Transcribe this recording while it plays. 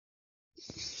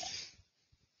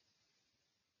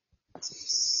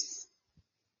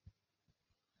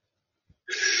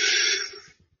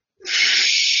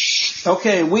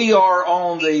Okay, we are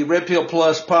on the Red Pill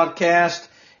Plus podcast,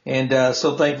 and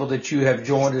so thankful that you have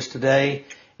joined us today.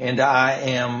 And I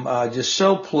am just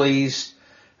so pleased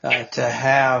to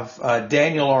have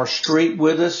Daniel R. Street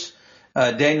with us.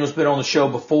 Daniel's been on the show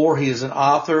before. He is an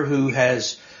author who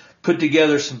has put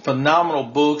together some phenomenal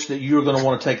books that you're going to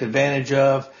want to take advantage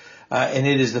of. And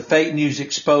it is the Fake News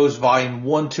Exposed, Volume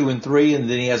 1, 2, and 3. And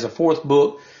then he has a fourth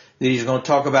book that he's going to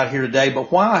talk about here today.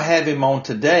 But why I have him on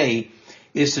today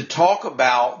is to talk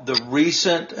about the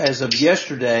recent, as of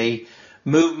yesterday,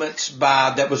 movements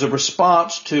that was a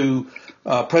response to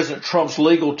President Trump's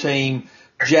legal team,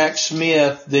 Jack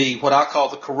Smith, what I call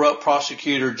the corrupt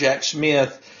prosecutor, Jack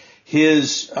Smith,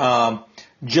 his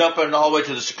jumping all the way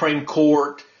to the Supreme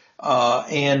Court,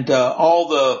 and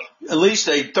at least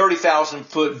a 30,000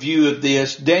 foot view of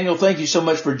this. Daniel, thank you so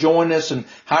much for joining us, and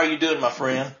how are you doing, my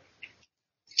friend?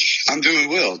 I'm doing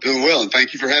well, and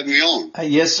thank you for having me on.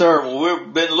 Yes, sir. Well,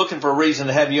 we've been looking for a reason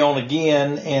to have you on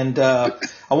again, and I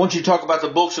want you to talk about the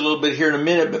books a little bit here in a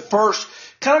minute. But first,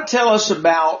 kind of tell us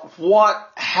about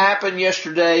what happened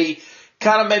yesterday,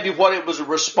 kind of maybe what it was a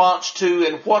response to,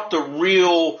 and what the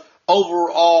real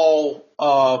overall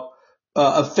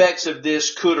effects of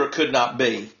this could or could not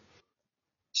be.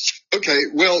 Okay,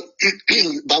 well,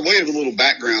 by way of a little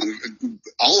background,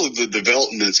 all of the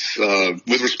developments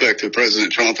with respect to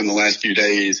President Trump in the last few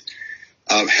days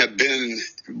have been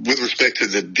with respect to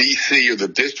the D.C. or the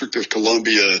District of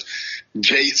Columbia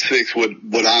J6,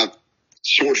 what I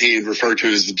shorthand refer to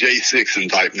as the J6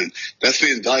 indictment. That's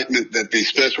the indictment that the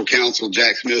special counsel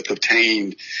Jack Smith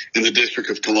obtained in the District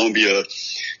of Columbia.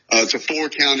 It's a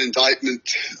 4-count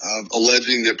indictment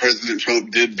alleging that President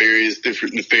Trump did various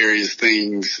different nefarious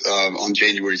things on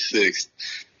January 6th.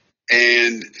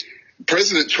 And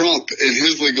President Trump and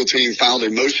his legal team filed a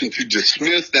motion to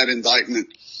dismiss that indictment,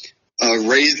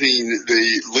 raising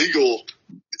the legal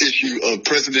issue of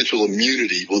presidential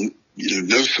immunity. Well,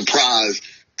 no surprise,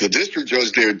 the district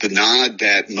judge there denied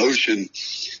that motion,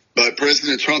 but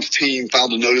President Trump's team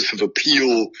filed a notice of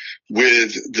appeal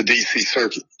with the D.C.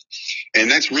 Circuit. And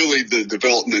that's really the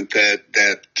development that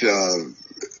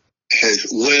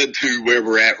has led to where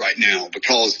we're at right now,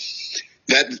 because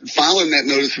that filing that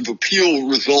notice of appeal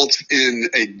results in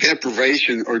a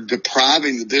deprivation or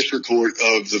depriving the district court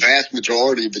of the vast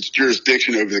majority of its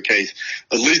jurisdiction over the case,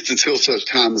 at least until such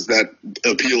time as that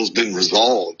appeal has been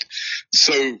resolved.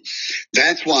 So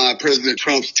that's why President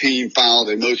Trump's team filed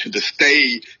a motion to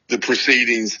stay the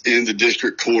proceedings in the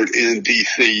district court in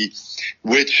D.C.,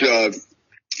 which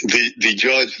the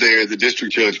judge there, the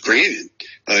district judge, granted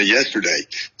yesterday.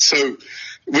 So,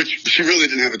 which she really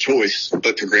didn't have a choice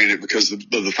but to grant it because of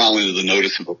the filing of the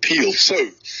notice of appeal. So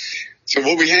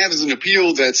what we have is an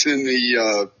appeal that's in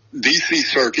the D.C.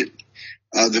 Circuit.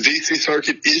 The D.C.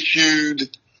 Circuit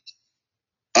issued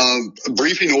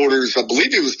briefing orders. I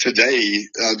believe it was today.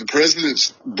 The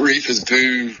president's brief is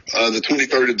due the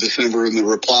 23rd of December, and the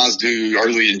replies due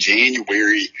early in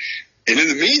January. And in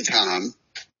the meantime,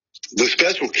 the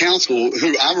special counsel,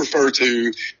 who I refer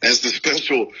to as the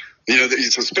special,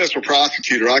 he's a special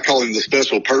prosecutor. I call him the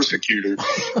special persecutor.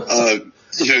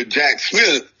 Jack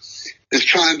Smith is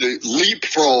trying to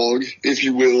leapfrog, if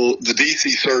you will, the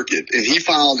D.C. Circuit. And he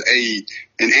filed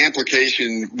an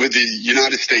application with the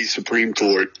United States Supreme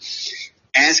Court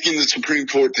asking the Supreme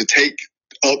Court to take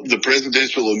up the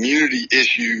presidential immunity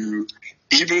issue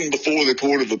even before the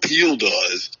Court of Appeal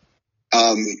does.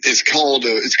 It's called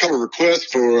a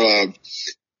request for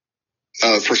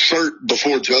cert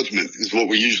before judgment is what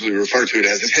we usually refer to it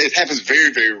as. It happens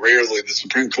very, very rarely. The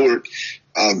Supreme Court,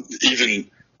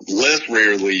 even less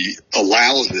rarely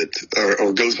allows it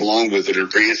or goes along with it or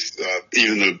grants,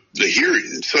 even the hearing.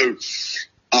 And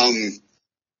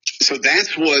so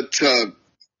that's what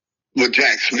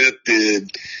Jack Smith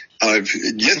did.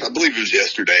 Yes, I believe it was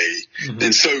yesterday. Mm-hmm.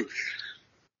 And so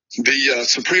the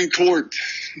Supreme Court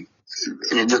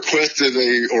requested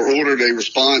or ordered a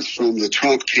response from the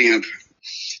Trump camp,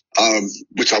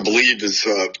 which I believe is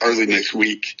early next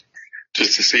week,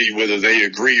 just to see whether they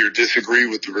agree or disagree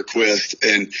with the request.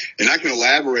 And I can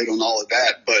elaborate on all of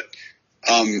that, but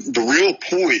the real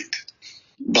point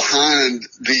behind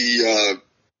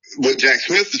what Jack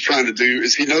Smith is trying to do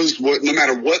is he knows no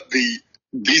matter what the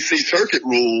D.C. Circuit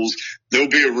rules, there'll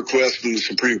be a request from the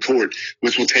Supreme Court,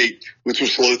 which will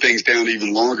slow things down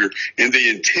even longer. And the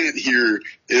intent here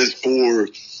is for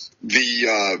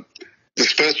the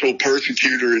special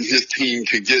persecutor and his team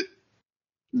to get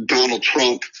Donald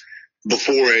Trump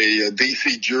before a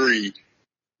D.C. jury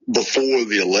before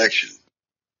the election.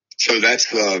 So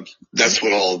that's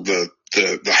what all the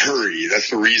hurry.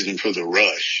 That's the reason for the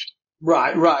rush.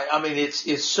 Right, right. I mean,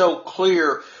 it's so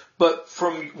clear. But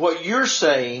from what you're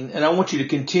saying, and I want you to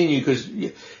continue because,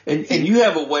 and you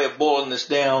have a way of boiling this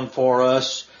down for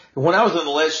us. When I was in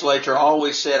the legislature, I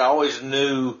always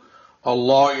knew a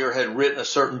lawyer had written a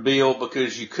certain bill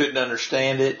because you couldn't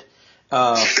understand it.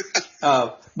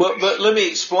 But let me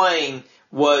explain.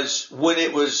 Was when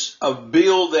it was a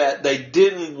bill that they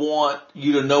didn't want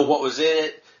you to know what was in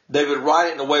it, they would write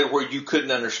it in a way where you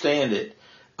couldn't understand it.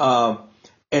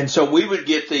 And so we would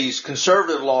get these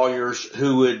conservative lawyers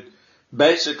who would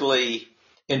basically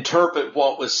interpret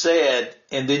what was said,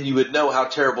 and then you would know how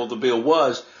terrible the bill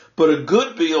was. But a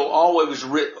good bill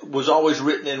was always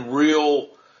written in real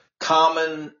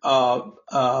common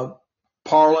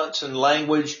parlance and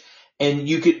language, and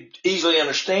you could easily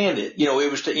understand it. You know,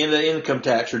 it was to end the income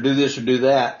tax or do this or do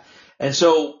that. And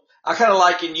so I kind of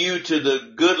liken you to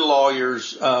the good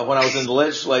lawyers when I was in the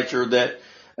legislature that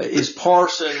is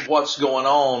parsing what's going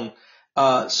on.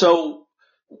 So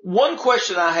one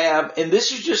question I have, and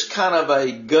this is just kind of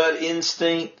a gut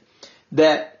instinct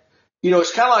that, you know,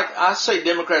 it's kind of like I say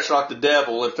Democrats are like the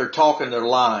devil. If they're talking, they're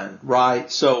lying,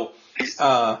 right? So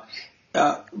even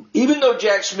though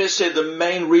Jack Smith said the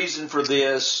main reason for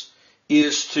this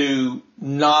is to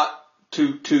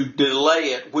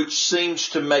delay it, which seems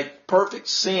to make perfect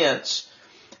sense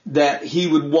that he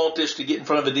would want this to get in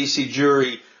front of a DC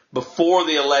jury before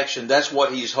the election. That's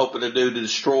what he's hoping to do to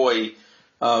destroy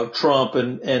Trump,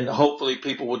 and hopefully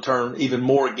people will turn even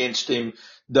more against him,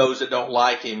 those that don't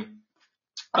like him.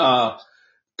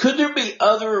 Could there be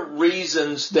other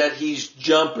reasons that he's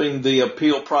jumping the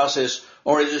appeal process,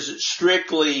 or is it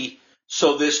strictly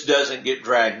so this doesn't get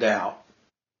dragged out?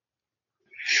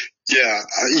 Yeah,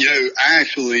 I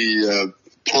actually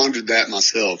pondered that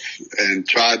myself and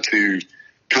tried to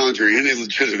conjure any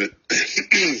legitimate,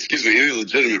 any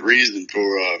legitimate reason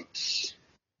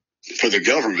for the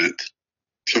government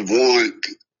to want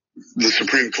the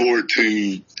Supreme Court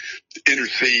to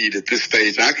intercede at this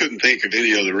stage. I couldn't think of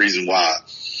any other reason why.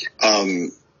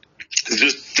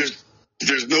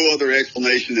 There's no other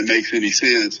explanation that makes any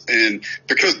sense, and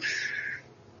because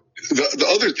the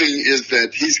other thing is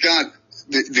that he's got.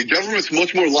 The government's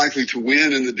much more likely to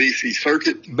win in the D.C.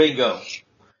 circuit. Bingo.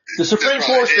 The Supreme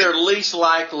Court's their least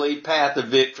likely path of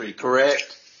victory,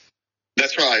 correct?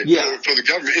 That's right. Yeah. For the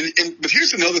government. But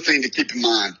here's another thing to keep in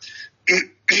mind.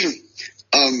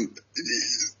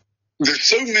 There's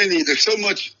so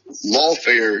much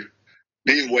lawfare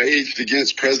being waged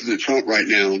against President Trump right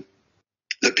now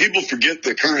that people forget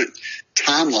the current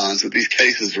timelines that these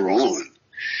cases are on.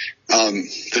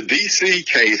 The D.C.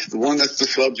 case, the one that's the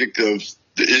subject of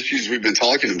the issues we've been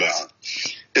talking about,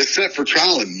 is set for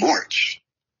trial in March.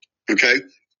 Okay?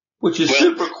 Which is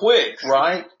super quick,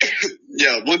 right?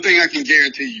 Yeah, one thing I can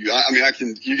guarantee you,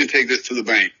 you can take this to the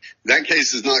bank. That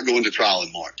case is not going to trial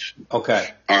in March.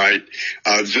 Okay. All right?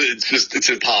 It's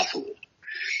impossible.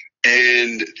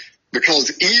 And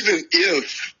because even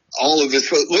if all of this,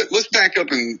 let's back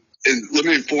up and let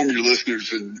me inform your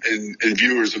listeners and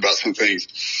viewers about some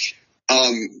things.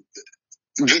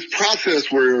 This process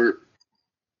where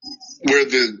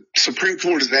the Supreme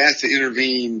Court is asked to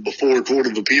intervene before a court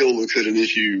of appeal looks at an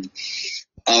issue,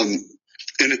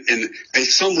 in a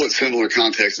somewhat similar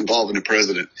context involving the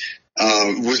president,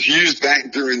 was used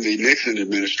back during the Nixon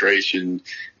administration,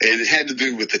 and it had to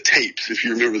do with the tapes. If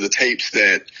you remember the tapes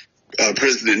that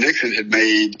President Nixon had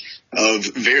made of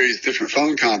various different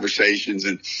phone conversations,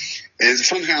 and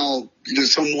somehow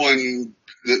someone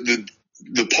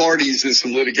the parties in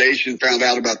some litigation found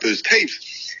out about those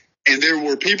tapes, and there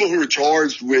were people who were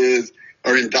charged with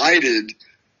or indicted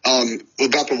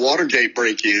about the Watergate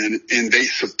break-in, and they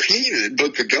subpoenaed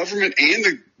both the government and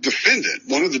the defendant.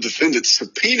 One of the defendants had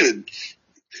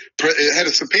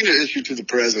a subpoena issued to the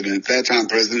president. At that time,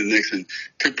 President Nixon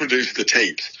could produce the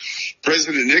tapes.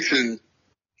 President Nixon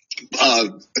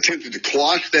attempted to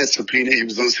quash that subpoena. He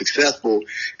was unsuccessful,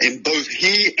 and both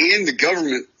he and the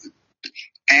government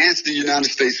asked the United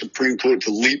States Supreme Court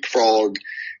to leapfrog,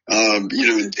 and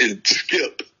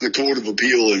skip the Court of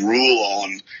Appeal and rule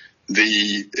on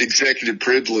the executive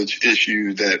privilege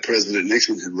issue that President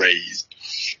Nixon had raised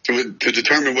to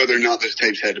determine whether or not those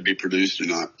tapes had to be produced or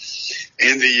not.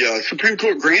 And the Supreme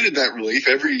Court granted that relief.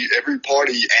 Every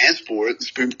party asked for it. The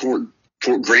Supreme Court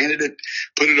granted it,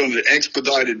 put it on the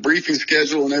expedited briefing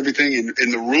schedule and everything.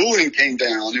 And the ruling came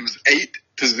down. It was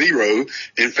 8-0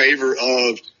 in favor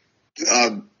of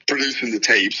producing the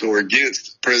tapes, or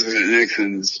against President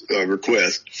Nixon's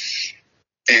request.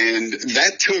 And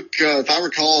that took, if I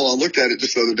recall, I looked at it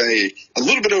just the other day, a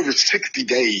little bit over 60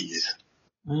 days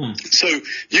So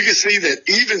you can see that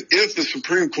even if the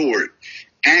Supreme Court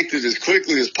acted as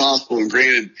quickly as possible and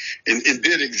granted and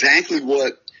did exactly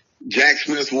what Jack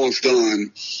Smith wants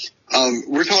done,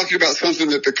 we're talking about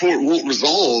something that the court won't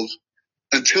resolve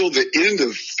until the end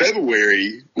of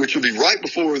February, which will be right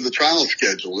before the trial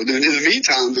schedule. And in the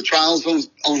meantime, the trial's on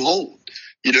hold.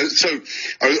 So,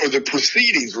 or the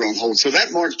proceedings are on hold. So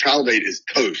that March trial date is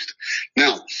toast.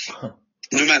 Now,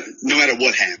 no matter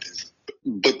what happens.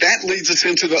 But that leads us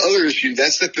into the other issue.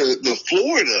 That's that the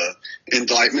Florida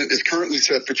indictment is currently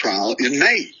set for trial in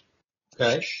May.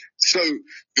 Okay. So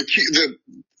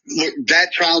look,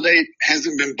 that trial date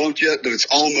hasn't been bumped yet, but it's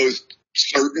almost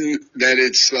certain that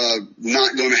it's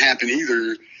not going to happen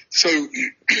either. So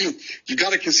you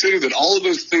got to consider that all of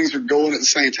those things are going at the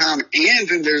same time. And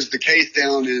then there's the case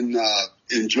down in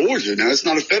Georgia. Now, it's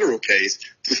not a federal case.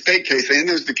 It's a state case. And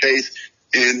there's the case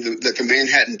that the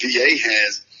Manhattan DA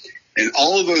has. And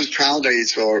all of those trial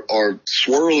dates are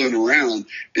swirling around.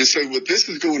 And so what this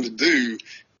is going to do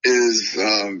is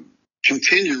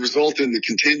result in the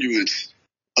continuance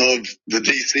of the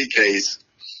D.C. case.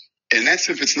 And that's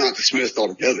if it's not dismissed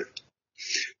altogether.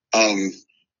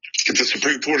 If the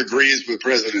Supreme Court agrees with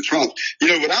President Trump.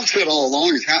 What I've said all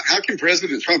along is how can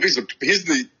President Trump, he's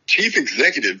the chief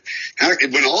executive.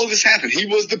 When all of this happened, he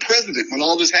was the president. When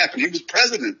all this happened, he was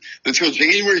president until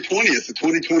January 20th of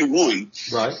 2021.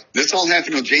 Right. This all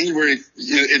happened on January,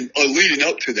 leading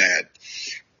up to that.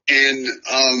 And,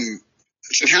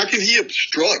 so how can he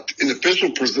obstruct an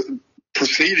official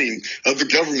proceeding of the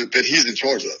government that he's in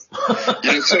charge of?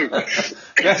 So that's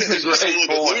a it's a great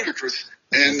little point. bit ludicrous.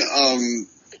 And,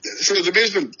 so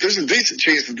there's a decent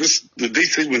chance that the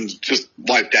DC one's just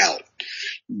wiped out,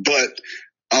 but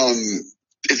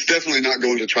it's definitely not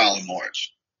going to trial in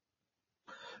March.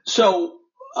 So,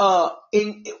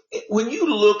 when you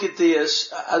look at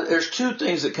this, there's two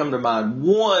things that come to mind.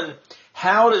 One,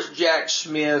 how does Jack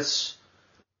Smith's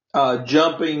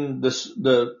attempting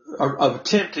to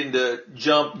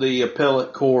jump the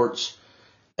appellate courts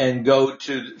and go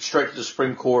straight to the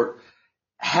Supreme Court?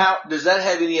 How does that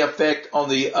have any effect on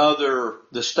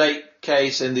the state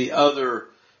case and the other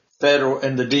federal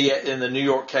and in the New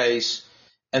York case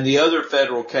and the other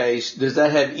federal case? Does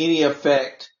that have any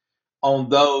effect on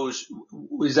those?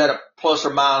 Is that a plus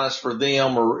or minus for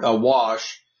them or a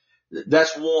wash?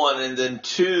 That's one. And then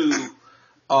two,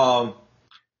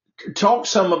 talk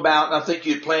some about, and I think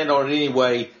you'd planned on it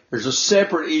anyway, there's a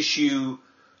separate issue,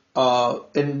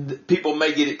 and people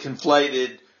may get it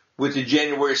conflated with the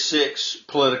January 6th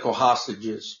political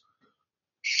hostages.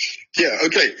 Yeah,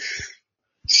 okay.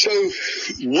 So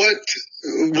what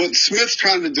Smith's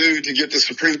trying to do to get the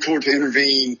Supreme Court to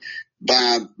intervene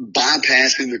by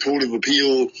bypassing the Court of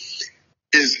Appeal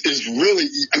is really,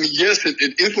 yes,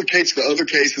 it implicates the other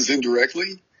cases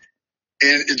indirectly.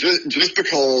 And it just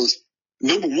because,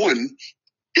 number one,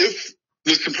 if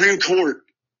the Supreme Court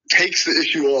takes the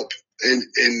issue up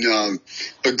and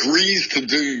agrees to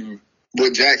do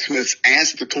what Jack Smith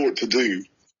asked the court to do,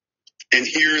 and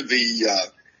hear the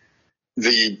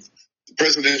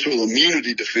presidential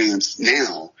immunity defense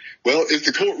well, if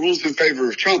the court rules in favor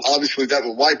of Trump, obviously that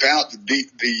will wipe out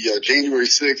the January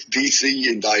 6th D.C.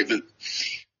 indictment,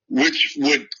 which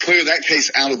would clear that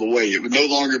case out of the way. It would no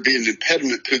longer be an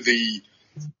impediment to the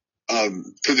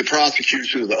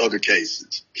prosecution of the other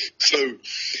cases. So,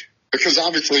 because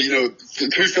obviously, the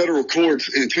two federal courts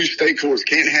and two state courts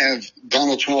can't have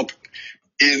Donald Trump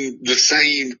in the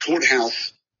same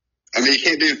courthouse. He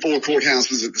can't be in four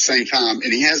courthouses at the same time,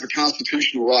 and he has the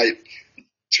constitutional right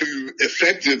to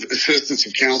effective assistance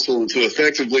of counsel and to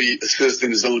effectively assist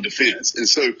in his own defense. And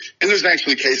there's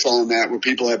actually case law on that where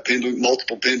people have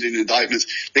multiple pending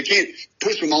indictments. They can't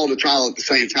push them all to trial at the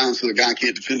same time so the guy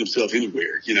can't defend himself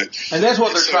anywhere, And that's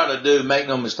what they're trying to do, make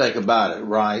no mistake about it,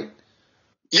 right?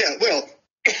 Yeah, well,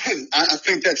 I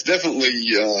think that's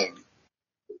definitely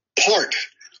part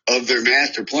of their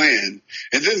master plan.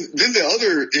 And then the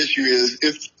other issue is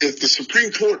if the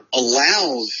Supreme Court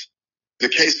allows the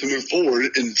case to move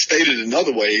forward, and stated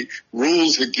another way,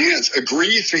 agrees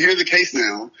to hear the case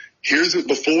now, hears it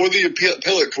before the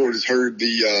appellate court has heard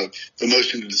the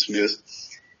motion to dismiss,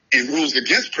 and rules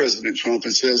against President Trump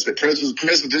and says that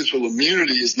presidential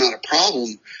immunity is not a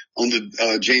problem on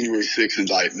the January 6th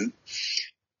indictment,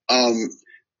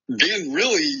 then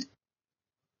really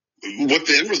what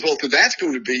the end result of that's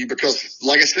going to be, because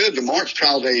like I said, the March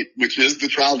trial date, which is the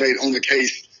trial date on the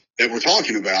case that we're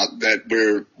talking about, that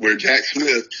where Jack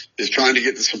Smith is trying to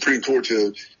get the Supreme Court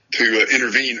to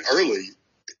intervene early,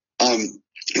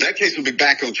 that case will be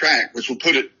back on track, which will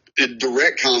put it in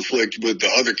direct conflict with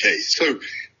the other case. So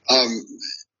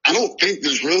I don't think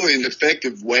there's really an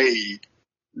effective way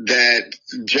that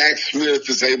Jack Smith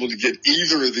is able to get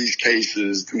either of these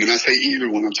cases. When I say either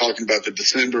one, I'm talking about the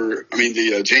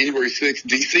January 6th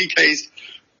D.C. case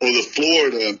or the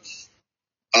Florida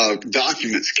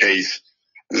documents case.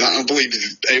 And I don't believe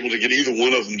he's able to get either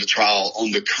one of them to trial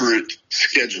on the current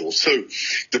schedule. So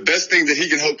the best thing that he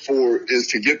can hope for is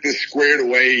to get this squared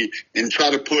away and try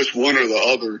to push one or the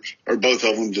other or both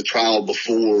of them to trial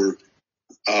before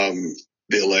the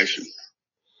election.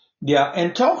 Yeah,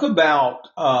 and talk about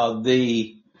how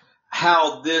the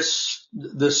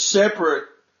separate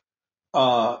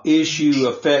issue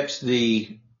affects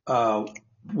the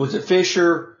was it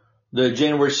Fisher, the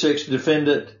January 6th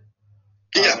defendant?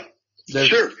 Yeah,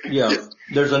 sure. Yeah,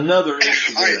 there's another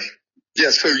issue there.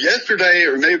 Yeah, so yesterday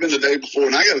or maybe the day before,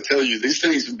 and I got to tell you, these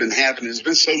things have been happening. There's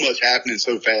been so much happening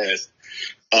so fast.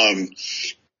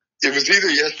 It was either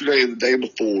yesterday or the day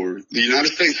before. The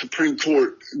United States Supreme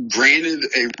Court granted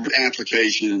a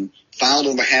application filed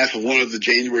on behalf of one of the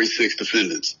January 6th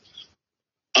defendants.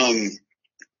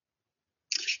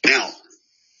 Now,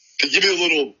 to give you a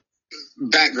little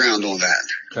background on that.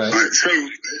 Okay. All right, so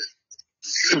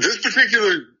this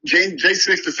particular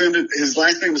J6 defendant, his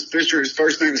last name is Fisher. His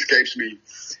first name escapes me.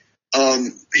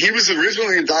 He was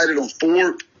originally indicted on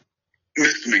 4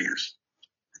 misdemeanors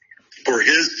for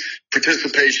his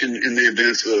participation in the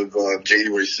events of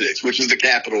January 6th, which is the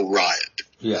Capitol riot.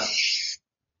 Yeah.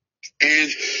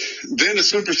 And then a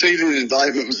superseding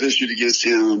indictment was issued against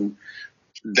him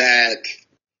that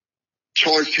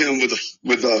charged him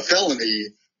with a felony,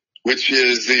 which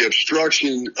is the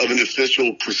obstruction of an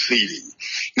official proceeding.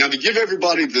 Now, to give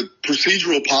everybody the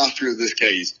procedural posture of this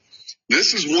case,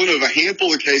 this is one of a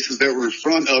handful of cases that were in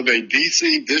front of a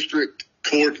D.C. District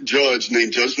Court judge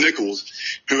named Judge Nichols,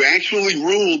 who actually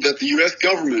ruled that the U.S.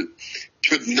 government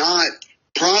could not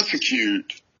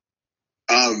prosecute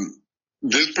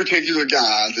this particular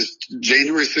guy, this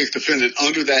January 6th defendant,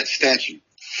 under that statute.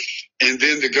 And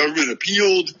then the government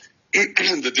appealed.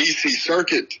 The D.C.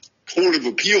 Circuit Court of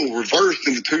Appeal reversed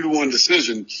in the 2-1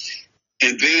 decision.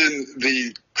 And then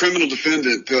the criminal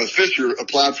defendant, Fisher,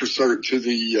 applied for cert to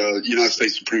the United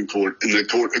States Supreme Court, and the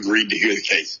court agreed to hear the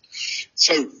case.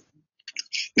 So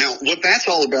now what that's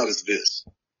all about is this.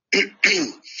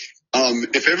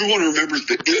 If everyone remembers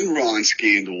the Enron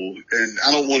scandal, and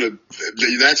I don't want to,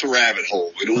 that's a rabbit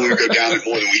hole. We don't want to go down it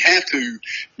more than we have to.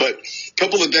 But a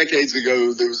couple of decades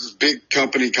ago, there was this big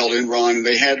company called Enron, and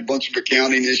they had a bunch of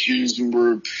accounting issues and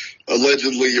were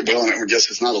allegedly, well, I guess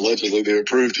it's not allegedly, they were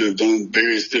proved to have done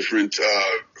various different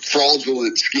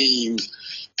fraudulent schemes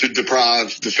to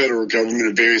deprive the federal government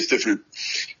of various different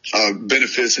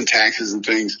benefits and taxes and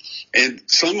things. And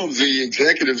some of the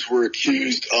executives were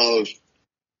accused of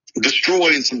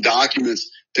destroying some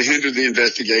documents to hinder the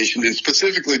investigation, and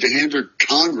specifically to hinder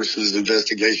Congress's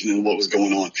investigation into what was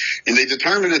going on. And they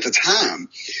determined at the time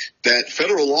that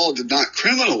federal law did not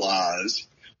criminalize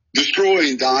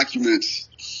destroying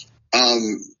documents,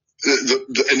 an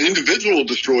individual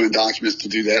destroying documents to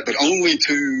do that, but only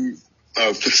to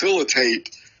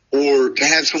facilitate or to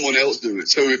have someone else do it.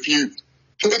 So if you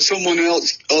put someone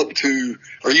else up to,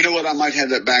 or you know what, I might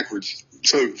have that backwards.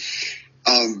 So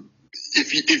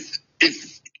if you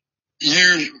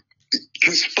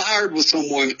conspired with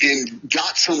someone and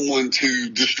got someone to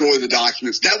destroy the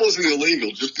documents, that wasn't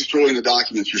illegal. Just destroying the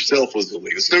documents yourself was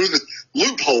illegal. So there was a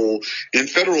loophole in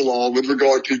federal law with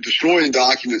regard to destroying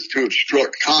documents to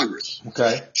obstruct Congress.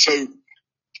 Okay. So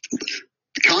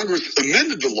Congress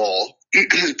amended the law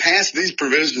and passed these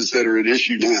provisions that are at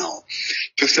issue now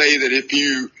to say that if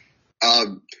you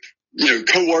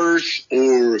coerce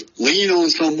or lean on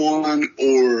someone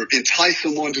or entice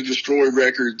someone to destroy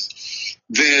records,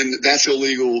 then that's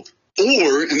illegal.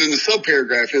 Or, and then the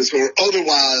subparagraph is, or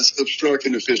otherwise obstruct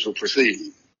an official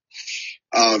proceeding.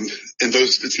 And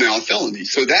it's now a felony.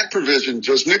 So that provision,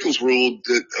 Judge Nichols ruled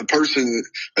that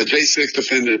a J6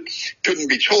 defendant, couldn't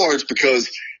be charged because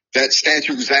that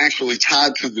statute was actually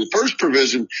tied to the first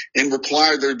provision and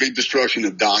required there to be destruction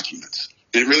of documents.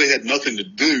 It really had nothing to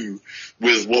do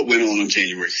with what went on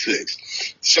January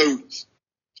 6th. So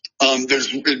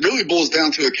it really boils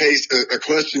down to a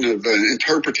question of an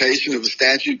interpretation of a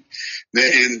statute.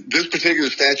 In this particular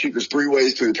statute, there's 3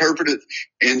 ways to interpret it,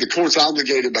 and the court's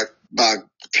obligated by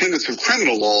tenets of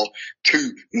criminal law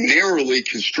to narrowly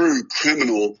construe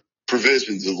criminal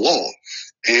provisions of law.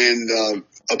 And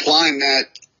applying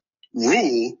that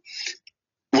rule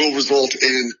will result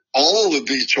in all of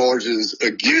these charges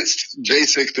against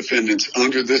J6 defendants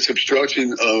under this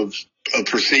obstruction of a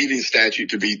proceeding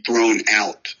statute to be thrown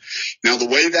out. Now, the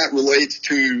way that relates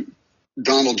to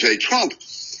Donald J. Trump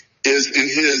is in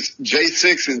his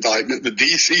J6 indictment, the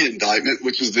DC indictment,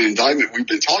 which is the indictment we've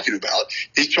been talking about.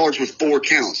 He's charged with 4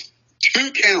 counts.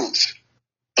 2 counts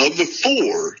of the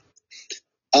 4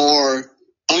 are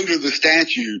under the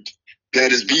statute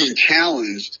that is being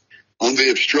challenged on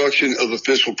the obstruction of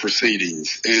official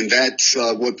proceedings. And that's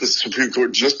what the Supreme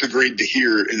Court just agreed to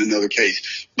hear in another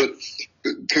case. But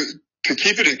to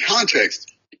keep it in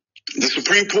context, the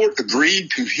Supreme Court agreed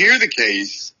to hear the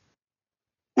case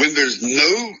when when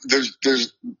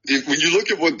you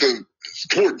look at what the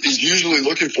court is usually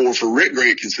looking for writ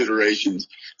grant considerations,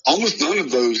 almost none of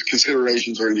those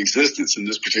considerations are in existence in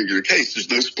this particular case.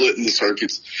 There's no split in the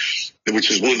circuits,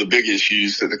 which is one of the big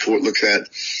issues that the court looks at.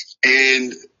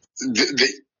 And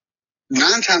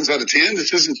 9 times out of 10,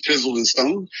 this isn't chiseled in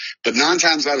stone, but 9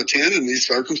 times out of 10 in these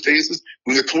circumstances,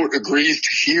 when the court agrees to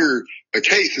hear a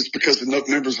case, it's because enough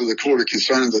members of the court are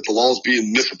concerned that the law is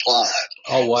being misapplied.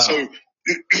 Oh, wow. So,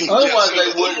 otherwise, so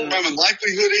they the wouldn't. overwhelming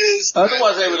likelihood is.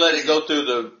 Otherwise, they would let it go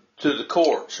through the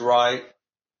courts, right?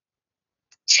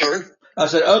 Sir? I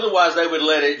said, otherwise they would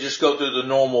let it just go through the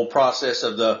normal process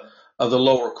of the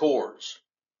lower courts.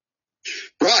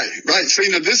 Right. So,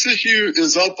 this issue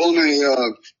is up on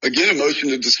a motion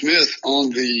to dismiss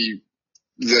on the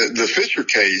Fisher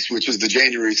case, which is the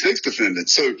January 6th defendant.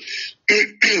 So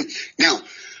now,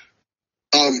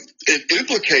 it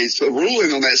implicates a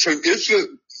ruling on that. So if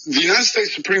the United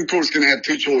States Supreme Court is going to have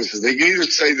 2 choices. They can either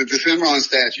say that this Enron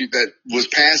statute that was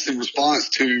passed in response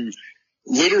to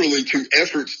literally to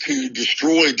efforts to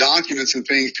destroy documents and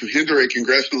things to hinder a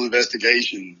congressional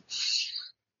investigation,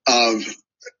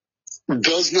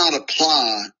 does not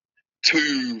apply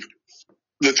to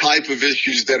the type of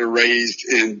issues that are raised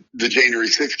in the January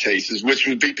 6th cases, which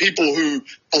would be people who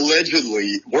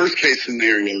allegedly, worst case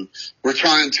scenario, were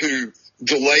trying to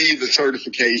delay the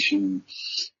certification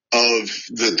of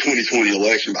the 2020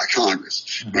 election by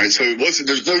Congress. Right. So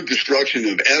there's no destruction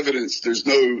of evidence. There's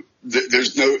no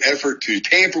effort to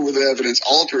tamper with evidence,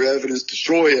 alter evidence,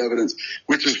 destroy evidence,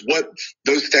 which is what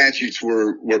those statutes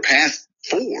were passed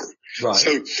for. Right.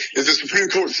 So if the Supreme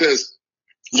Court says,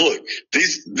 look,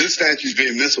 this statute's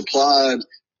being misapplied,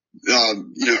 they're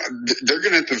going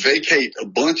to have to vacate a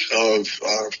bunch of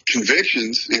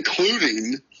convictions,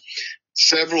 including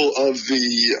several of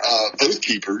the oath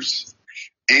keepers,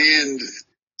 and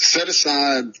set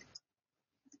aside,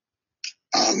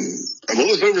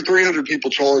 there's over 300 people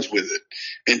charged with it,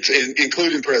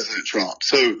 including President Trump.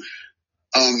 So,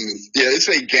 it's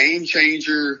a game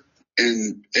changer,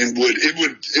 and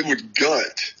it would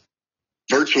gut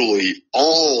virtually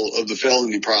all of the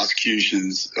felony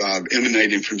prosecutions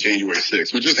emanating from January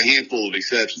 6th, with just a handful of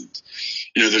exceptions.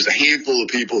 There's a handful of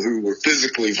people who were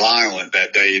physically violent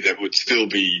that day that would still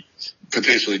be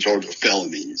potentially charged with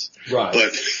felonies. Right.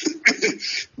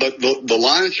 But the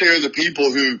lion's share of the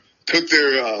people who took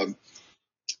their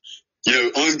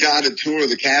unguided tour of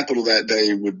the Capitol that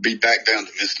day would be back down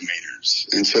to misdemeanors.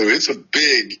 And so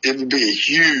it would be a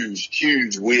huge,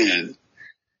 huge win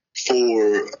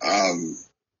for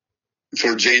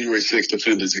January 6th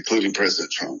defendants, including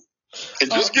President Trump.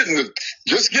 And just getting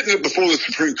it before the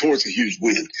Supreme Court is a huge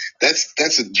win.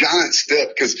 That's a giant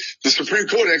step, because the Supreme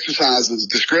Court exercises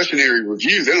discretionary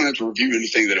review. They don't have to review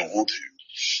anything they don't want to.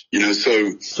 So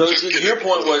your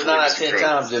point was 9 out of 10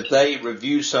 times if they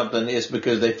review something, it's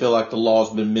because they feel like the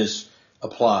law's been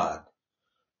misapplied.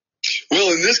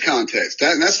 Well, in this context,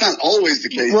 that's not always the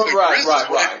case. Well,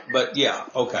 right. But yeah,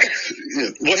 okay.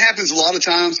 What happens a lot of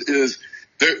times is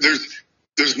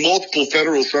there's multiple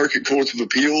federal circuit courts of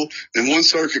appeal, and one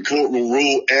circuit court will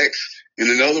rule X, and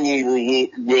another one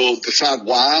will decide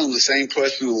Y on the same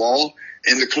question of law,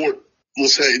 and the court will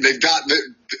say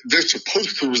they're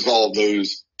supposed to resolve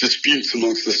those disputes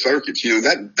amongst the circuits.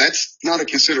 That's not a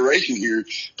consideration here,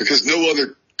 because no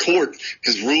other court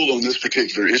has ruled on this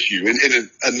particular issue. And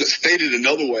stated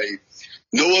another way,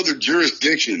 no other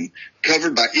jurisdiction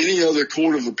covered by any other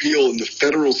court of appeal in the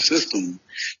federal system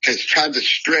has tried to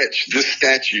stretch this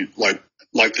statute like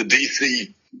the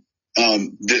DC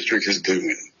district is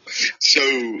doing. So,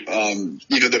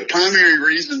 the primary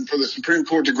reason for the Supreme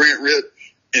Court to grant writ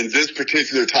in this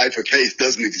particular type of case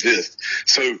doesn't exist.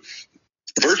 So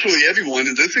virtually everyone,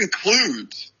 and this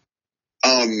includes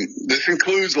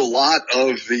a lot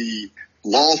of the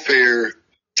lawfare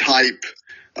type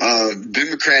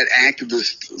Democrat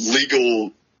activist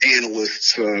legal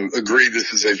analysts agree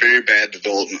this is a very bad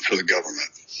development for the government.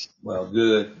 Well,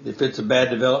 good. If it's a bad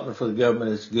development for the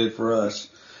government, it's good for us.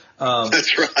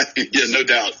 That's right. Yeah, no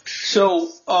doubt. So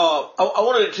I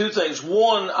want to do 2 things.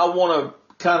 One, I want to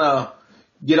kind of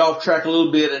get off track a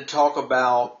little bit and talk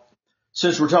about,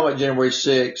 since we're talking about January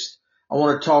 6th, I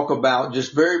want to talk about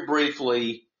just very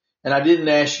briefly and I didn't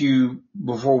ask you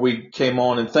before we came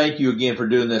on, and thank you again for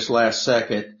doing this last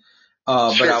second.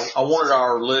 But I wanted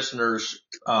our listeners,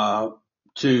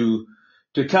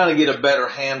 to kind of get a better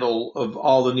handle of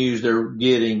all the news they're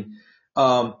getting.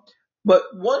 But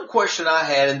one question I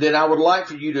had, and then I would like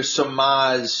for you to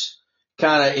surmise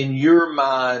kind of in your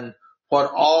mind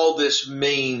what all this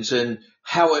means and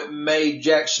how it made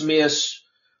Jack Smith's,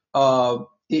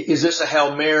 is this a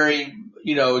Hail Mary,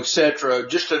 et cetera,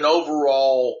 just an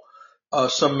overall,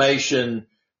 summation,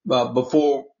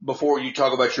 before you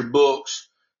talk about your books.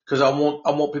 Cause I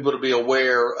want people to be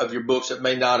aware of your books that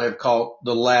may not have caught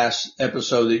the last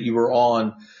episode that you were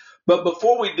on. But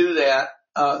before we do that,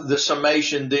 the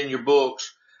summation, then your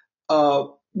books,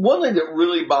 one thing that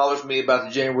really bothers me about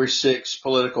the January 6th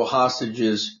political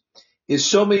hostages is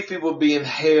so many people being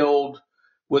held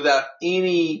without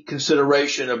any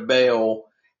consideration of bail.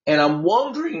 And I'm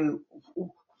wondering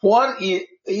what,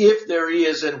 if there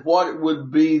is, and what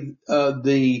would be,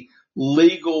 the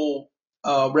legal,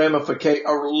 ramification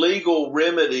or legal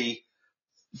remedy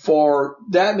for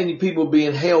that many people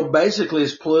being held basically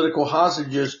as political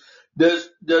hostages.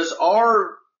 Does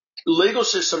our legal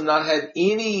system not have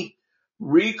any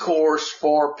recourse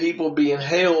for people being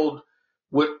held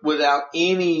without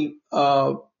any,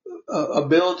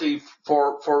 ability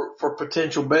for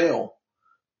potential bail?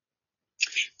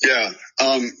 Yeah.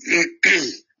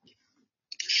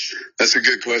 That's a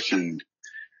good question.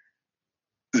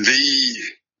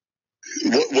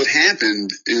 What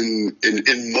happened in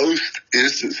most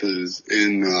instances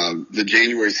in the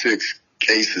January 6th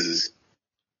cases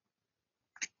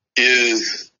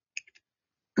is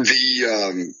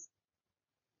the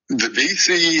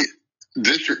DC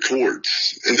district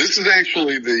courts, and this is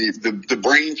actually the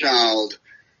brainchild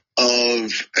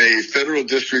of a federal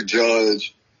district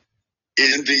judge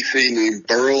in DC named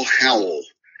Burl Howell.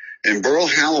 And Burl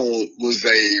Howell was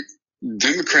a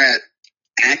Democrat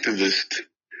activist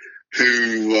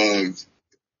who was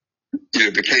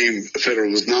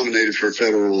nominated for a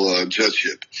federal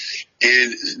judgeship.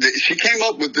 And she came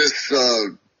up with this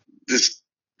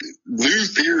new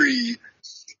theory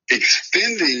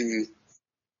extending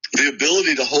the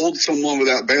ability to hold someone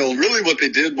without bail. Really what they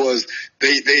did was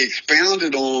they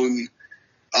expounded on,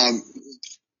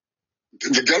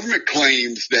 the government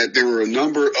claims that there were a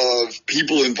number of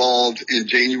people involved in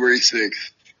January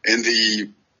 6th and the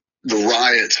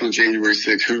riots on January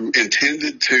 6th who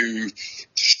intended to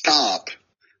stop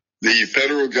the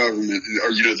federal government,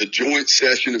 or, the joint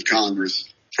session of Congress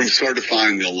from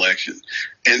certifying the election.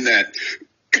 And that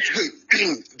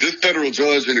this federal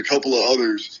judge and a couple of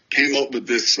others came up with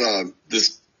this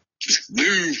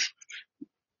new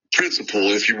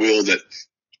principle, if you will, that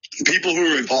people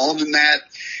who are involved in that,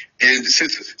 and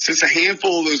since a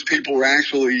handful of those people were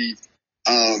actually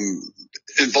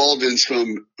involved in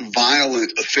some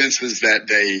violent offenses that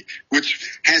day,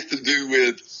 which has to do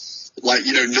with,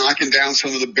 knocking down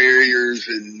some of the barriers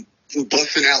and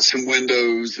busting out some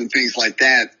windows and things like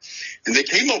that. And they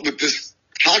came up with this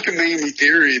cockamamie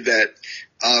theory that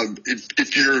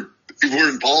if you were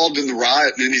involved in the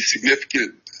riot in any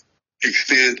significant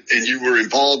extent, and you were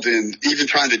involved in even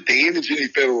trying to damage any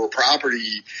federal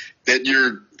property, that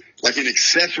you're like an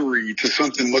accessory to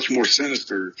something much more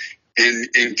sinister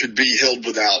and could be held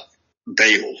without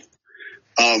bail.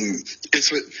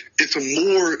 It's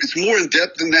more in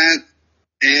depth than that.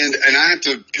 And I have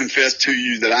to confess to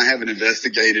you that I haven't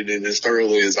investigated it as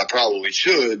thoroughly as I probably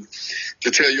should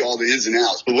to tell you all the ins and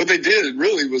outs. But what they did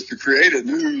really was to create a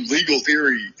new legal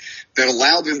theory that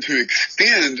allowed them to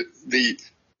extend the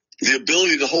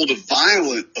ability to hold a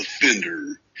violent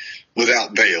offender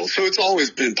without bail. So it's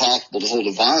always been possible to hold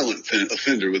a violent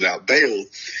offender without bail,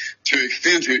 to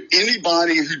extend to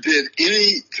anybody who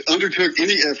undertook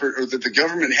any effort, or that the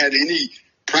government had any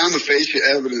prima facie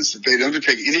evidence that they'd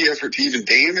undertake any effort to even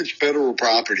damage federal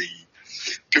property,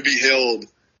 to be held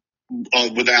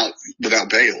without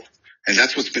bail. And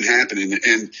that's what's been happening.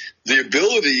 And the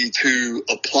ability to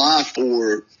apply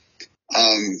for,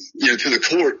 to the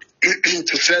court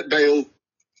to set bail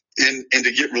and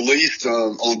to get released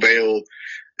on bail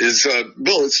is,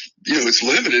 it's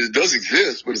limited. It does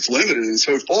exist, but it's limited. And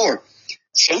so far,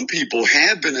 some people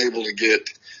have been able to get,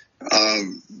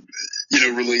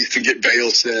 released and get bail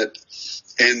set.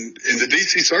 And the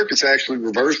DC Circuit's actually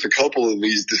reversed a couple of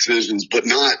these decisions, but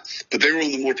they were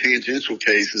on the more tangential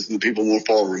cases and the people more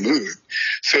far removed.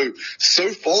 So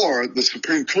far, the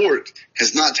Supreme Court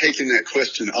has not taken that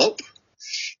question up,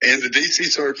 and the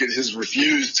DC Circuit has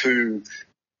refused to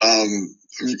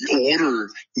order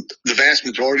the vast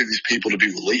majority of these people to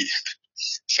be released.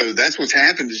 So that's what's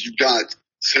happened, is you've got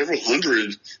several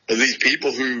hundred of these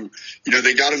people who,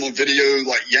 they got them on video,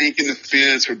 like yanking the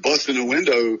fence or busting a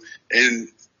window, and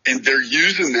they're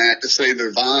using that to say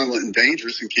they're violent and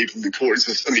dangerous and keep them in court.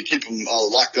 Keep them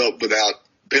locked up without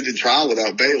pending trial,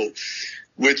 without bail,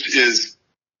 which is,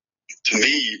 to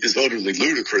me, is utterly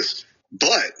ludicrous.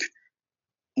 But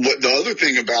what the other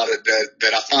thing about it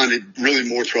that I find it really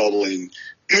more troubling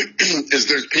is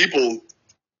there's people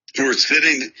who are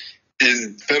sitting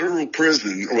in federal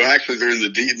prison, or actually they're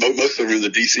most of them are in the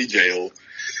DC jail,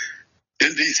 in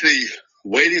DC,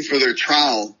 waiting for their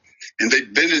trial. And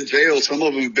they've been in jail. Some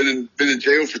of them have been in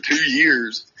jail for 2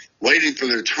 years waiting for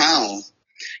their trial,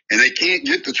 and they can't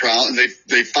get to trial. And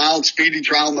they filed speedy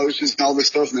trial motions and all this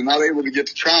stuff, and they're not able to get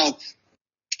to trial.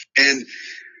 And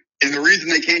the reason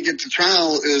they can't get to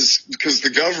trial is because the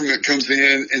government comes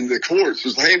in and the courts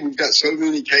says, hey, we've got so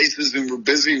many cases and we're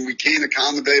busy and we can't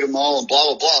accommodate them all and blah,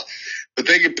 blah, blah. But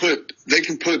they can put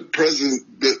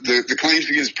the claims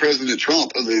against President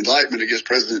Trump, or the indictment against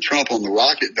President Trump, on the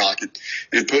rocket docket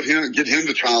and get him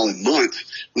to trial in months,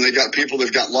 when they got people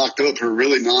that got locked up who are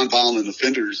really nonviolent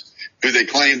offenders who they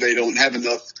claim they don't have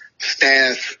enough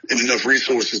staff and enough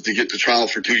resources to get to trial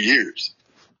for 2 years.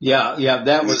 Yeah,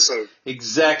 that was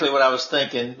exactly what I was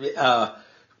thinking.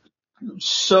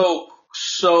 So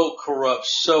corrupt,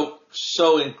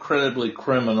 so incredibly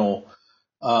criminal,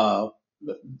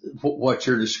 what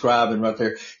you're describing right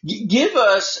there. Give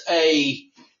us a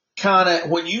kind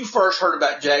of, when you first heard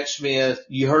about Jack Smith,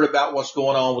 you heard about what's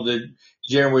going on with the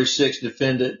January 6th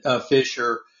defendant,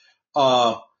 Fisher,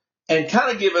 and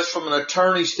kind of give us, from an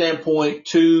attorney standpoint,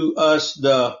 to us,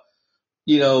 the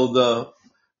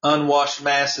unwashed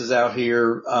masses out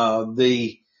here,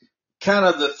 the kind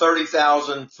of the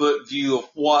 30,000 foot view of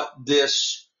what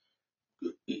this,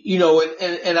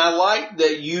 and I like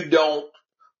that you don't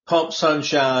pump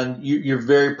sunshine. You're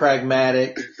very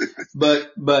pragmatic,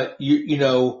 but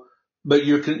you're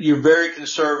very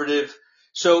conservative.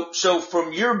 So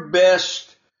from your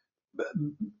best,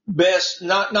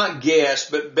 not guess,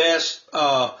 but best,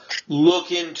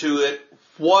 look into it,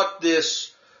 what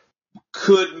this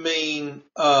could mean,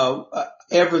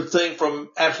 everything from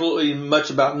absolutely much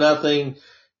about nothing,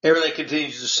 everything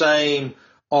continues the same,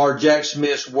 or Jack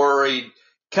Smith's worried.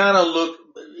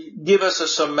 Give us a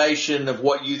summation of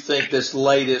what you think this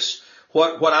latest,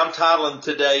 what I'm titling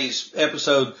today's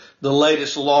episode, the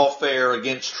latest lawfare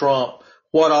against Trump,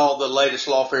 what all the latest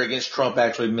lawfare against Trump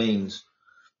actually means.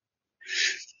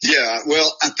 Yeah,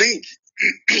 well, I think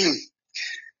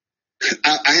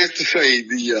I have to say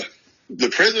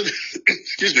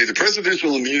the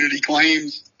presidential immunity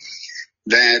claims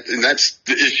and that's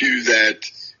the issue that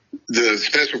the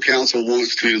special counsel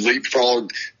wants to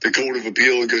leapfrog the Court of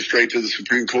Appeal and go straight to the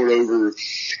Supreme Court over.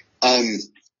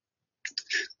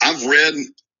 I've read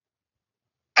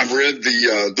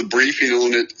the briefing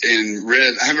on it and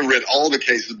I haven't read all the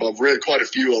cases, but I've read quite a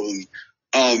few of them.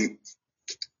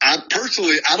 I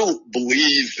don't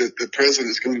believe that the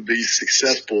president's going to be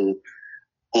successful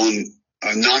on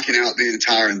knocking out the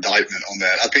entire indictment on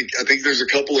that. I think there's a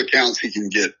couple of counts he can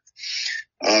get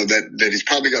that he's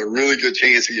probably got a really good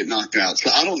chance to get knocked out. So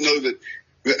I don't know that.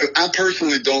 I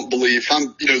personally don't believe, if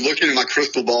I'm looking at my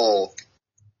crystal ball,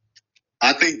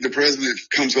 I think the president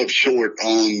comes up short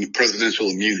on presidential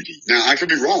immunity. Now, I could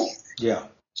be wrong. Yeah.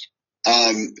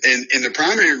 And the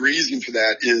primary reason for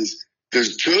that is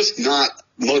there's just not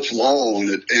much law on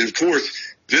it. And of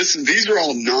course, these are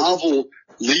all novel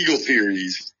legal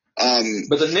theories.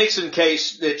 But the Nixon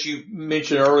case that you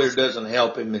mentioned earlier doesn't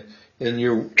help him in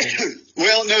your.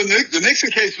 Well, no, the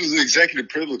Nixon case was an executive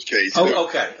privilege case. Oh,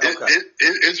 okay.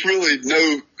 It's really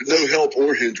no help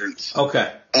or hindrance.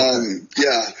 Okay.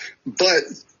 Yeah, but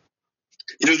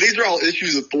these are all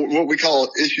issues of what we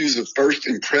call issues of first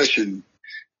impression,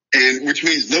 and which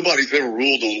means nobody's ever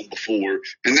ruled on them before,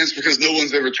 and that's because no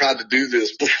one's ever tried to do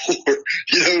this before.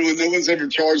 No one's ever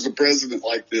charged the president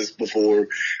like this before,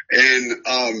 and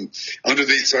under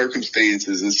these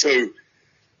circumstances, and so.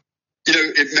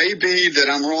 It may be that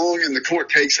I'm wrong and the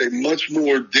court takes a much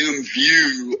more dim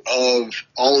view of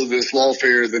all of this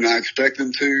lawfare than I expect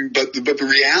them to. But the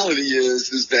reality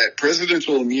is that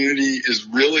presidential immunity is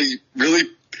really, really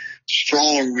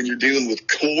strong when you're dealing with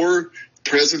core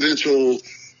presidential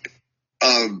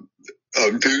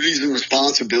duties and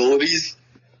responsibilities.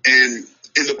 And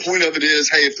the point of it is,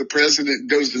 hey, if the president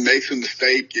goes and makes a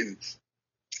mistake and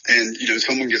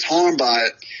someone gets harmed by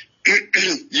it,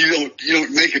 you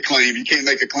don't make a claim. You can't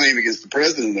make a claim against the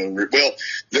president over it. Well,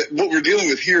 what we're dealing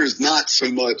with here is not so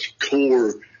much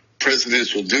core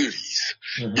presidential duties.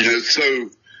 Mm-hmm. So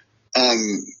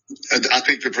I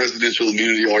think the presidential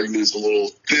immunity argument is a little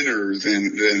thinner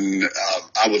than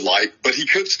I would like, but he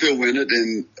could still win it.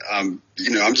 And, I'm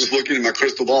just looking at my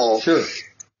crystal ball. Sure.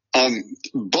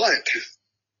 But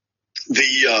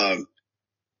the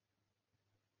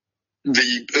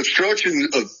obstruction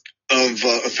of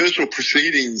official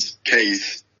proceedings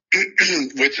case,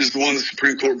 which is the one the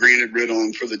Supreme Court granted writ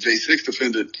on for the J6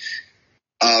 defendant,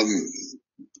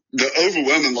 the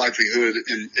overwhelming likelihood,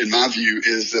 in my view,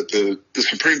 is that the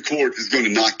Supreme Court is going to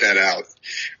knock that out.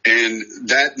 And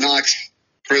that knocks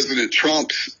President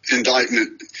Trump's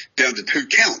indictment down to 2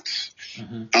 counts.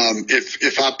 Mm-hmm.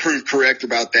 If I prove correct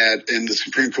about that and the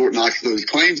Supreme Court knocks those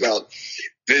claims out,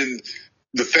 then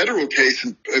the federal case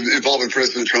involving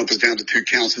President Trump is down to 2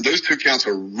 counts. And those 2 counts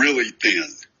are really thin.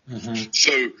 Mm-hmm.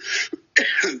 So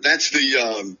that's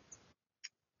the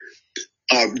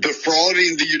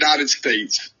defrauding the United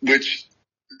States, which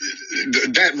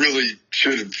that really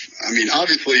should have,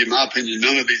 obviously, in my opinion,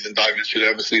 none of these indictments should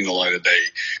have ever seen the light of day.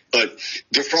 But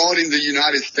defrauding the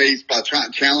United States by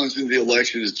challenging the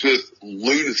election is just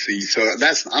lunacy. So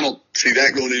I don't see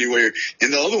that going anywhere.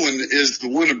 And the other one is the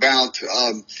one about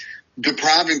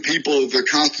depriving people of their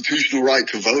constitutional right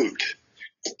to vote.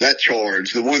 That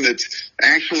charge, the one that's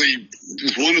actually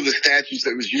was one of the statutes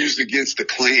that was used against the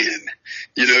Klan,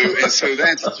 and so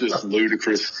that's just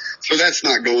ludicrous. So that's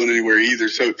not going anywhere either.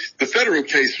 So the federal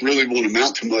case really won't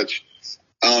amount to much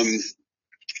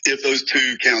if those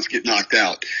 2 counts get knocked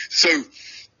out. So, and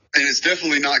it's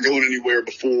definitely not going anywhere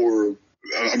before,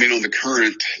 on the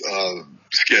current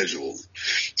schedule.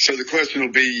 So the question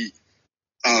will be,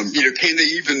 can they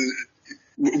even,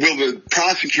 will the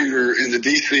prosecutor in the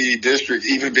D.C. district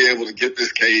even be able to get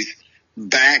this case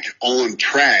back on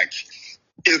track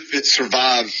if it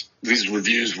survives these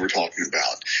reviews we're talking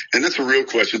about? And that's a real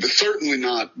question, but certainly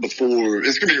not before.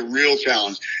 It's going to be a real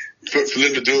challenge for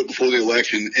them to do it before the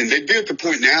election. And they'd be at the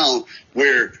point now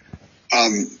where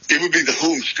it would be the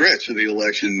home stretch of the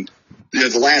election,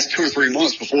 the last 2 or 3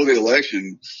 months before the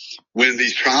election when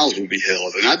these trials will be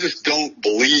held. And I just don't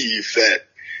believe that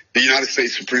the United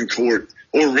States Supreme Court,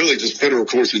 or really just federal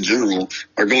courts in general,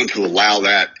 are going to allow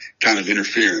that kind of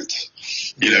interference.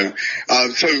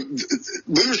 So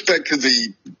with respect to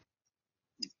the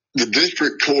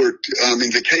district court,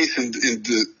 the case in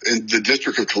the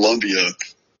District of Columbia,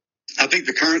 I think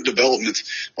the current developments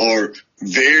are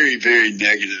very, very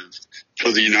negative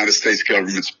for the United States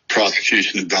government's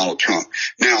prosecution of Donald Trump.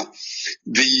 Now,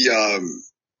 the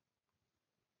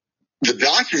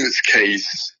documents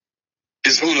case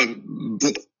is on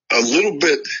a little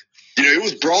bit, it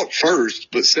was brought first,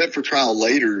 but set for trial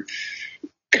later.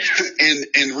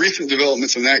 And recent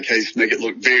developments in that case make it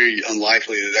look very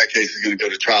unlikely that case is going to go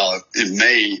to trial in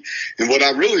May. And what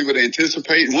I really would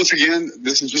anticipate, and once again,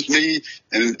 this is just me,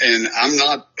 and I'm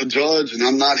not a judge and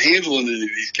I'm not handling any of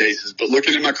these cases, but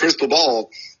looking at my crystal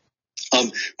ball,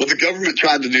 what the government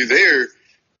tried to do there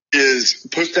is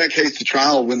push that case to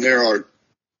trial when there are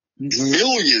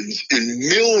millions and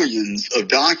millions of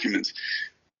documents,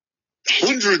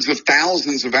 hundreds of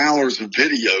thousands of hours of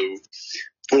video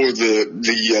for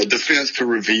the defense to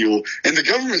reveal, and the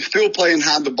government's still playing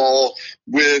hide the ball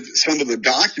with some of the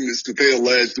documents that they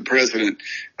allege the president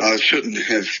shouldn't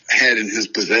have had in his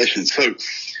possession. So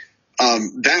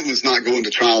that was not going to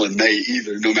trial in May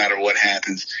either, no matter what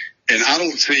happens. And I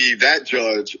don't see that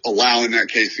judge allowing that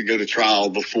case to go to trial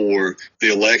before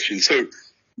the election. So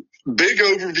big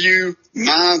overview,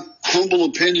 my humble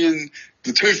opinion,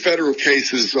 the 2 federal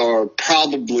cases are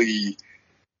probably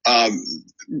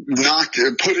not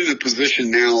put in a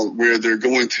position now where they're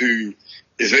going to,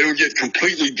 if they don't get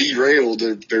completely derailed,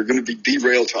 they're going to be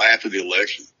derailed till after the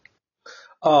election.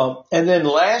 And then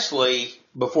lastly,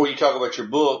 before you talk about your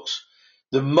books,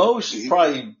 the most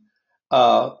probably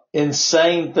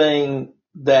insane thing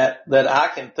that I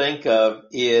can think of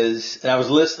is, and I was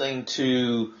listening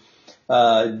to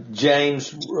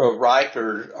James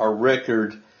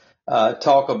Rickard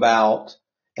talk about,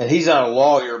 and he's not a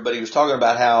lawyer, but he was talking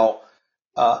about how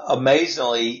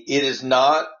amazingly it is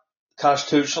not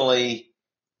constitutionally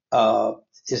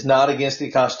is not against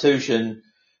the Constitution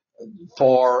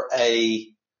for a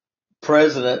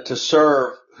president to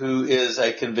serve who is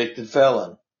a convicted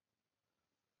felon.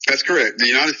 That's correct. The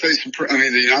United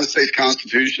States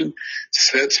Constitution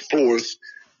sets forth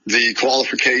the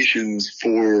qualifications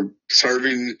for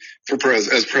serving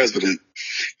as president.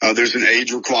 There's an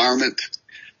age requirement.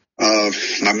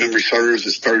 My memory serves,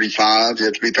 it's 35. You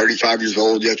have to be 35 years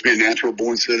old. You have to be a natural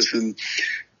born citizen.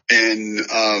 And,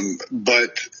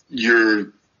 but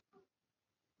your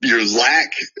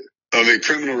lack of a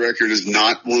criminal record is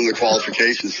not one of the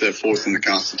qualifications set forth in the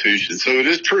Constitution. So it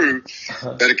is true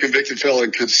that a convicted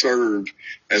felon could serve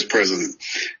as president.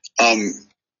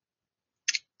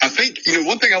 I think,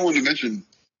 one thing I wanted to mention,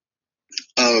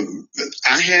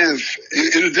 I have,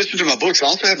 in addition to my books, I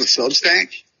also have a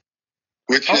Substack,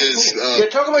 which is, cool.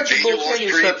 Talk about your books and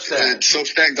your Substack. At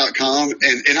Substack.com.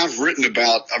 And I've written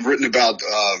about,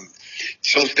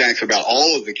 Substacks about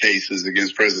all of the cases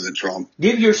against President Trump.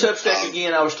 Give your Substack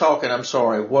again. I was talking. I'm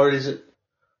sorry. What is it?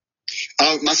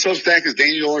 My Substack is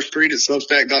Daniel R. Street at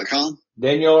Substack.com.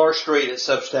 Daniel R. Street at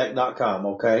Substack.com.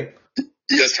 Okay.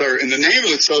 Yes, sir. And the name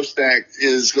of the Substack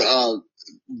is,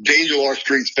 Daniel R.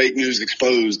 Street's Fake News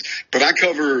Exposed. But I've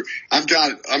got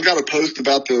a post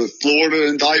about the Florida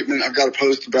indictment. I've got a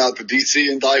post about the DC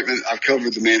indictment. I've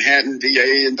covered the Manhattan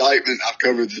DA indictment. I've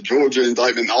covered the Georgia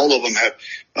indictment. All of them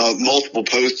have multiple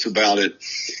posts about it.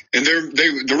 And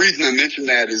the reason I mention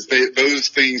that is those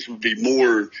things would be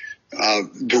more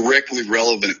directly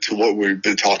relevant to what we've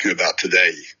been talking about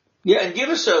today. Yeah, and give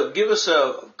us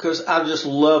because I just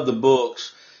love the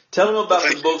books. Tell them about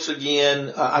the books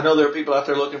again. I know there are people out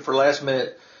there looking for last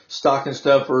minute stocking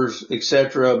stuffers,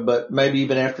 etc., but maybe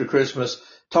even after Christmas.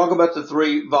 Talk about the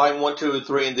volume 1, 2, and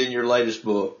 3, and then your latest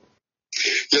book.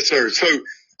 Yes, sir. So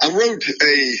I wrote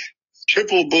a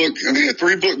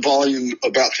 3-book volume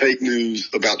about fake news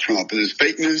about Trump. It is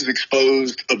Fake News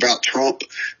Exposed about Trump,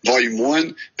 volume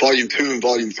 1, volume 2, and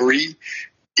volume 3.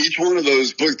 Each one of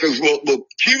those books,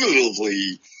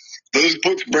 cumulatively, those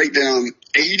books break down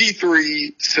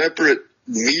 83 separate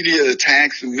media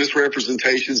attacks and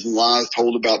misrepresentations and lies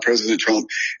told about President Trump.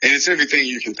 And it's everything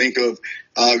you can think of.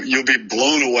 You'll be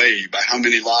blown away by how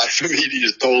many lies the media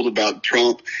has told about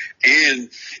Trump. And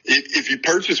if you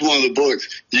purchase one of the books,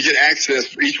 you get access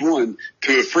for each one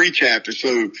to a free chapter.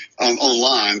 So,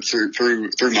 online through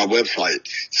my website.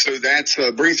 So that's,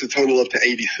 brings the total up to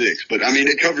 86. But I mean,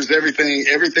 it covers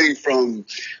everything from,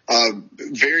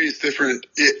 various different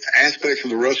aspects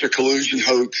of the Russia collusion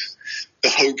hoax, the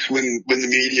hoax when the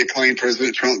media claimed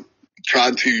President Trump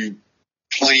tried to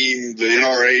claim the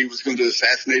NRA was going to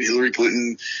assassinate Hillary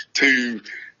Clinton, to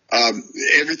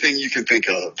everything you can think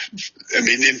of. I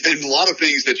mean, and a lot of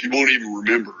things that you won't even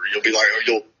remember. You'll be like,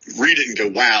 you'll read it and go,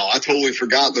 wow, I totally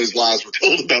forgot those lies were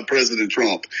told about President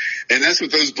Trump. And that's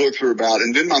what those books are about.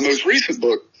 And then my most recent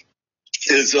book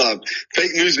is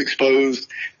Fake News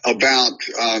Exposed about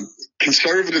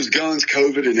conservatives, guns,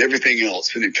 COVID, and everything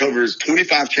else. And it covers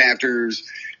 25 chapters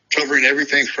covering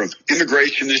everything from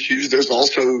immigration issues. There's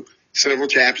also several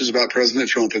chapters about President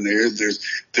Trump in there.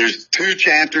 There's 2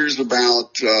 chapters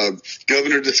about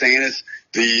Governor DeSantis,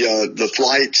 the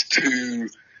flights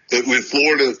when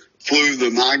Florida flew the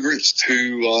migrants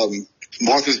to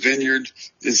Martha's Vineyard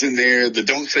is in there. The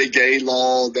Don't Say Gay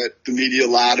law that the media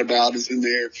lied about is in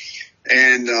there.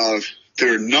 And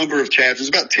there are a number of chapters,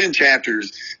 about 10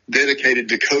 chapters dedicated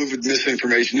to COVID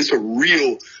misinformation. It's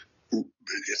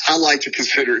I like to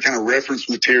consider it kind of reference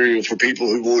material for people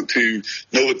who want to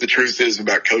know what the truth is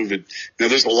about COVID. Now,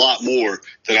 there's a lot more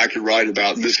that I could write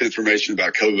about misinformation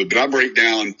about COVID, but I break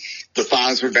down the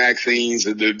Pfizer vaccines.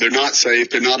 They're not safe.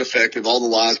 They're not effective. All the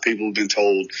lies people have been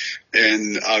told.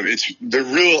 And they're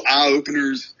real eye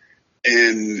openers.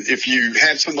 And if you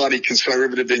have somebody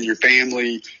conservative in your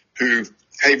family who,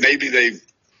 hey, maybe they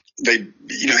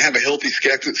have a healthy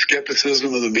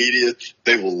skepticism of the media,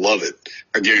 they will love it.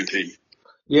 I guarantee you.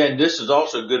 Yeah, and this is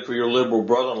also good for your liberal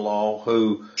brother-in-law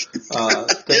who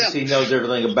thinks he knows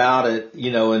everything about it,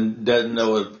 and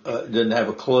doesn't have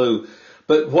a clue.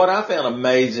 But what I found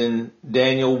amazing,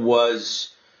 Daniel,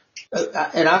 was,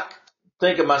 and I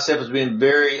think of myself as being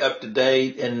very up to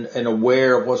date and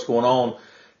aware of what's going on,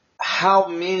 how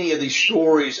many of these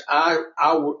stories I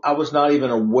was not even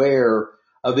aware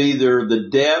of either the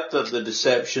depth of the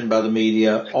deception by the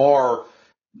media or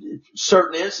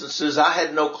certain instances I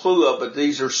had no clue of, but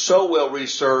these are so well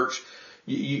researched.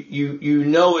 You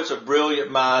know it's a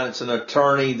brilliant mind. It's an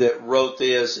attorney that wrote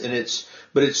this,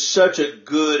 but it's such a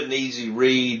good and easy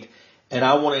read. And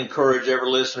I want to encourage every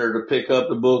listener to pick up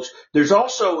the books. There's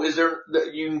also,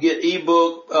 you can get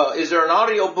ebook. Is there an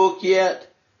audio book yet?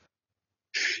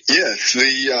 Yes,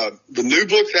 the new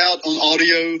book's out on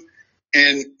audio,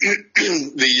 and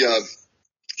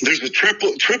there's a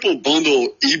triple bundle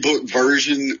ebook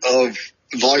version of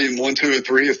volume 1, 2, and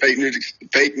 3 of Fake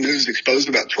News Exposed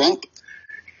about Trump,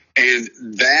 and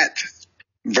that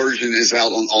version is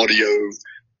out on audio.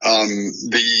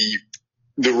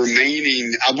 The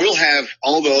remaining, I will have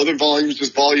all the other volumes,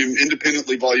 just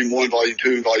independently, volume 1, volume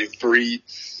 2, and volume 3,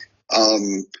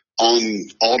 on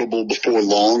Audible before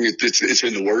long. It's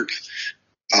in the works.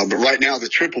 But right now the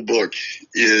triple book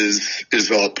is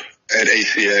up at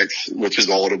ACX, which is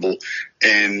Audible,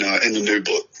 and the new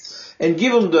book. And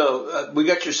give them we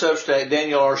got your Substack,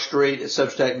 Daniel R. Street at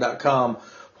Substack.com.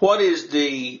 What is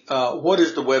the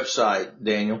website,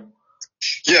 Daniel?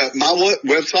 Yeah, my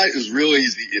website is real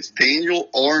easy. It's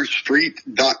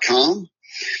DanielRstreet.com.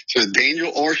 So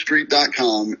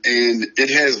DanielRstreet.com, and it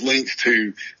has links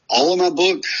to all of my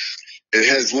books. It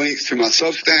has links to my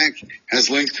Substack,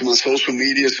 has links to my social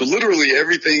media. So literally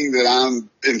everything that I'm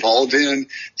involved in,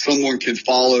 someone can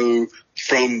follow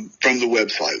from the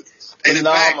website.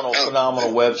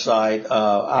 Phenomenal website.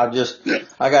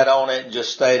 I got on it and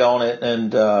just stayed on it,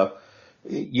 and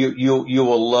you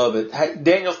will love it. Hey,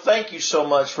 Daniel, thank you so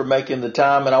much for making the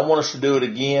time, and I want us to do it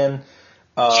again.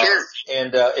 Sure.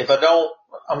 And if I don't,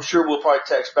 I'm sure we'll probably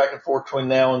text back and forth between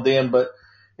now and then. But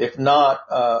if not,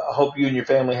 I hope you and your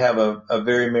family have a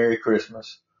very Merry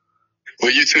Christmas.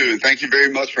 Well, you too. And thank you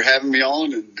very much for having me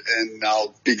on, and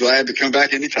I'll be glad to come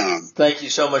back anytime. Thank you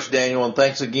so much, Daniel, and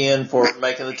thanks again for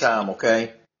making the time,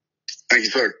 okay? Thank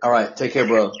you, sir. All right. Take care,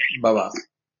 brother. Bye-bye.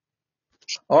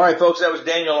 All right, folks, that was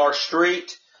Daniel R.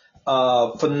 Street.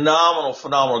 Phenomenal.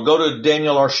 Go to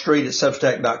Daniel R. Street at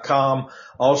Substack.com.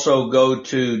 Also go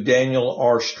to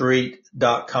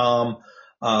DanielRstreet.com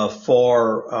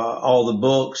for all the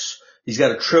books. He's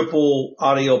got a triple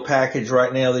audio package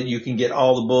right now that you can get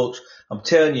all the books. I'm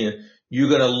telling you, you're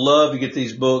going to love to get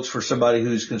these books for somebody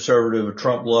who's conservative, a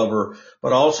Trump lover,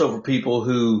 but also for people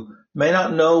who may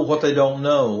not know what they don't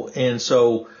know. And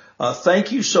so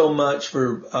thank you so much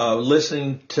for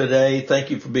listening today.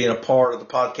 Thank you for being a part of the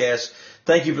podcast.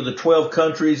 Thank you for the 12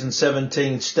 countries and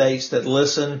 17 states that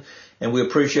listen, and we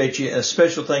appreciate you. And a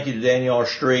special thank you to Daniel R.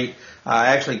 Street.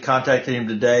 I actually contacted him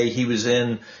today. He was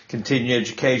in continuing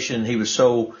education. He was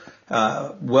so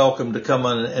welcome to come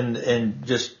on and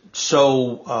just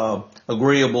so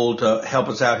agreeable to help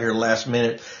us out here last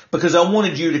minute, because I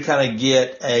wanted you to kind of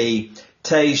get a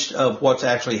taste of what's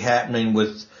actually happening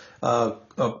with a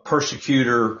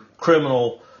persecutor,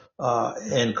 criminal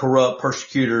and corrupt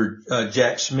persecutor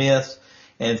Jack Smith.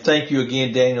 And thank you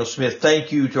again, Daniel Smith.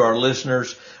 Thank you to our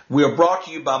listeners. We are brought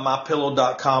to you by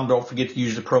MyPillow.com. Don't forget to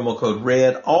use the promo code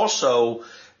RED. Also,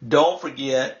 don't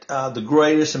forget the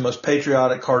greatest and most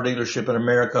patriotic car dealership in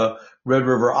America,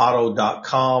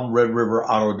 RedRiverAuto.com,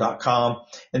 RedRiverAuto.com.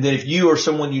 And then if you or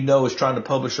someone you know is trying to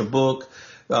publish a book,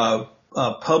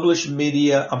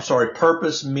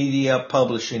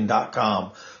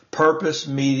 PurposeMediaPublishing.com.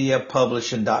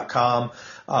 PurposeMediaPublishing.com.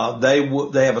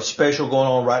 They have a special going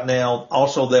on right now.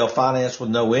 Also, they'll finance with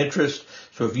no interest.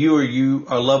 So if you or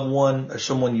a loved one or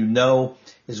someone you know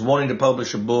is wanting to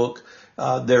publish a book,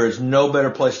 there is no better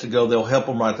place to go. They'll help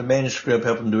them write the manuscript,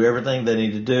 help them do everything they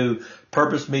need to do.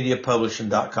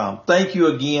 PurposeMediaPublishing.com. Thank you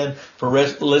again for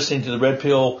listening to the Red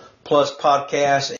Pill Plus podcast.